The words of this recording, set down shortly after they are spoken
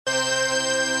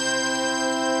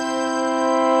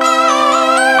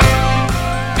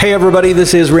Hey everybody,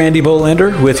 this is Randy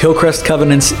Bohlender with Hillcrest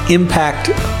Covenant's Impact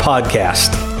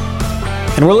Podcast.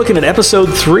 And we're looking at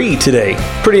episode 3 today.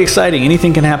 Pretty exciting.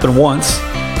 Anything can happen once.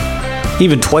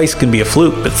 Even twice can be a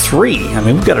fluke, but 3, I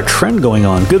mean, we've got a trend going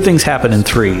on. Good things happen in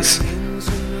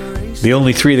 3s. The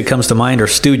only 3 that comes to mind are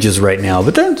Stooges right now,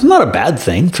 but that's not a bad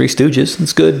thing. 3 Stooges,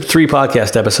 it's good. 3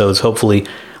 podcast episodes hopefully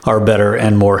are better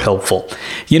and more helpful.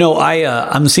 You know,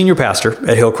 I'm the senior pastor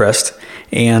at Hillcrest,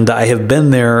 and I have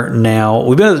been there now.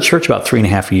 We've been at the church about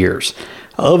 3.5 years.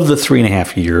 Of the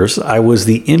 3.5 years, I was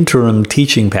the interim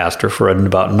teaching pastor for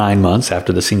about 9 months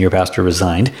after the senior pastor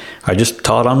resigned. I just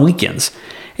taught on weekends.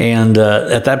 And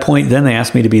at that point, then they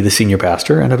asked me to be the senior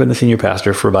pastor, and I've been the senior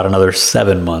pastor for about another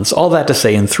 7 months. All that to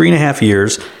say, in 3.5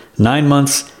 years, 9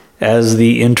 months as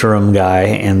the interim guy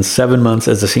and 7 months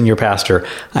as the senior pastor,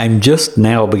 I'm just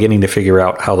now beginning to figure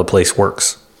out how the place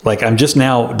works. Like, I'm just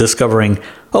now discovering,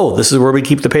 oh, this is where we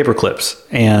keep the paper clips.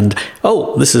 And,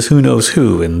 oh, this is who knows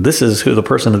who. And this is who the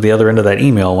person at the other end of that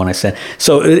email when I send.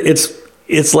 So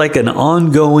it's like an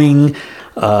ongoing,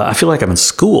 I feel like I'm in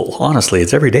school. Honestly,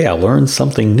 it's every day I learn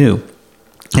something new.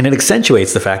 And it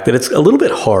accentuates the fact that it's a little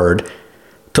bit hard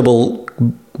to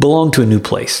belong to a new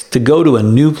place, to go to a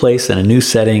new place and a new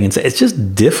setting. And it's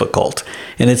just difficult.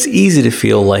 And it's easy to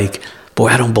feel like, boy,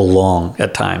 I don't belong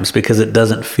at times because it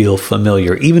doesn't feel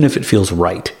familiar. Even if it feels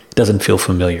right, it doesn't feel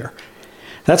familiar.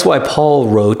 That's why Paul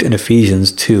wrote in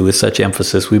Ephesians 2 with such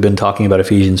emphasis. We've been talking about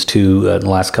Ephesians 2 in the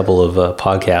last couple of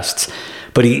podcasts.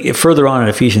 But further on in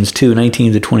Ephesians 2,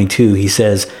 19 to 22, he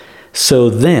says, "So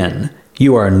then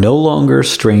you are no longer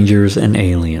strangers and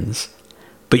aliens,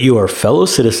 but you are fellow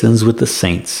citizens with the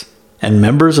saints and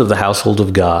members of the household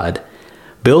of God,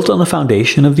 built on the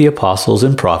foundation of the apostles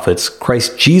and prophets,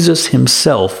 Christ Jesus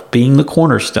himself being the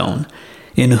cornerstone,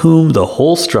 in whom the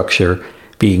whole structure,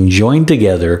 being joined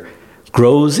together,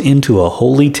 grows into a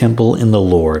holy temple in the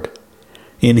Lord.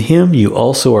 In him you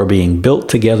also are being built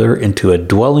together into a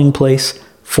dwelling place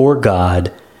for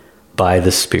God by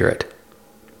the Spirit."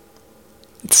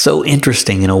 It's so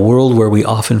interesting in a world where we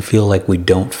often feel like we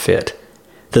don't fit,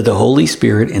 that the Holy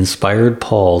Spirit inspired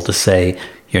Paul to say,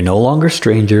 you're no longer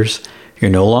strangers, you're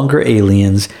no longer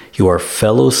aliens, you are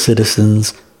fellow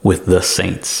citizens with the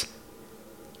saints.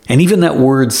 And even that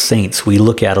word saints we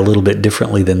look at a little bit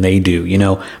differently than they do. You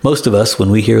know, most of us, when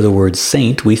we hear the word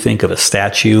saint, we think of a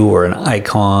statue or an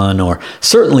icon or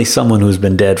certainly someone who's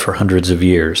been dead for hundreds of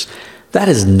years. That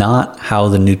is not how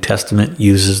the New Testament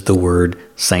uses the word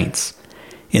saints.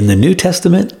 In the New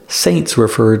Testament, saints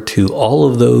referred to all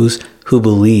of those who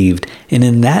believed, and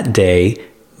in that day,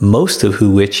 most of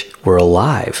which were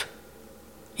alive.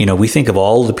 You know, we think of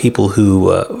all the people who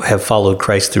have followed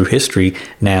Christ through history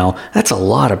now. That's a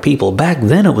lot of people. Back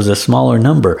then, it was a smaller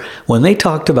number. When they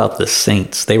talked about the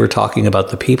saints, they were talking about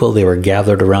the people they were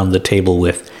gathered around the table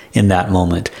with in that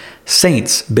moment.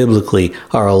 Saints, biblically,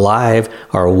 are alive,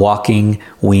 are walking.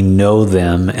 We know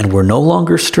them, and we're no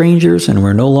longer strangers, and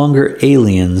we're no longer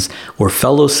aliens. We're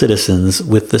fellow citizens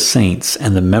with the saints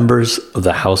and the members of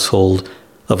the household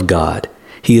of God.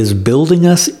 He is building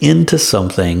us into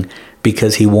something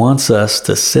because he wants us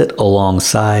to sit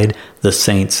alongside the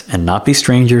saints and not be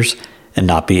strangers and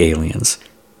not be aliens,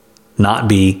 not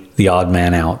be the odd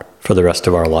man out for the rest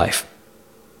of our life.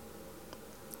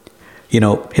 You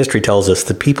know, history tells us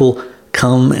that people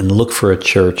come and look for a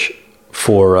church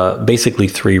for basically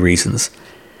 3 reasons.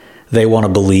 They want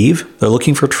to believe, they're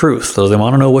looking for truth, so they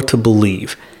want to know what to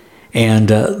believe. And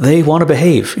they want to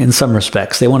behave in some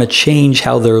respects. They want to change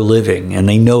how they're living, and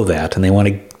they know that, and they want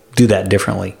to do that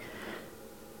differently.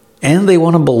 And they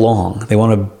want to belong. They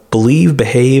want to believe,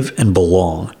 behave, and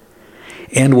belong.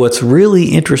 And what's really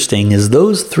interesting is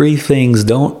those 3 things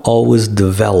don't always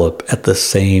develop at the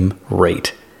same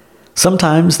rate.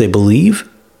 Sometimes they believe,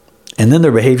 and then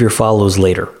their behavior follows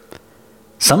later.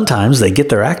 Sometimes they get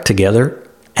their act together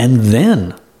and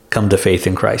then come to faith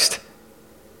in Christ.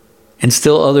 And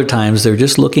still other times they're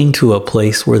just looking to a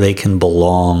place where they can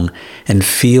belong and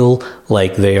feel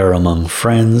like they are among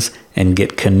friends and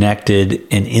get connected.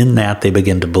 And in that, they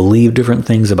begin to believe different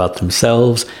things about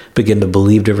themselves, begin to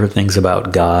believe different things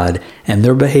about God, and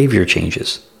their behavior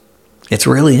changes. It's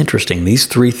really interesting. These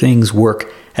 3 things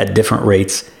work at different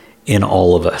rates in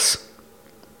all of us.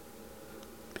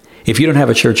 If you don't have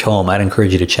a church home, I'd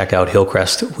encourage you to check out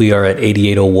Hillcrest. We are at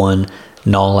 8801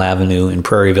 Knoll Avenue in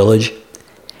Prairie Village.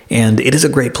 And it is a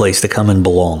great place to come and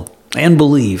belong and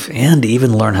believe and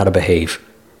even learn how to behave.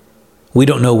 We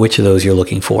don't know which of those you're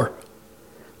looking for,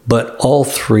 but all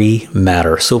 3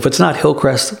 matter. So if it's not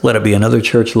Hillcrest, let it be another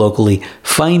church locally.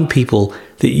 Find people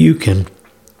that you can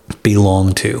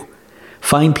belong to.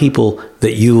 Find people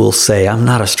that you will say, I'm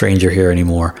not a stranger here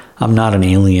anymore. I'm not an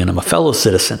alien. I'm a fellow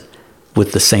citizen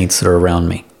with the saints that are around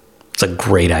me. It's a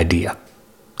great idea.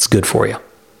 It's good for you.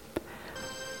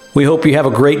 We hope you have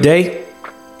a great day.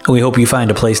 We hope you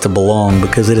find a place to belong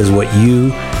because it is what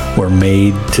you were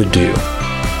made to do.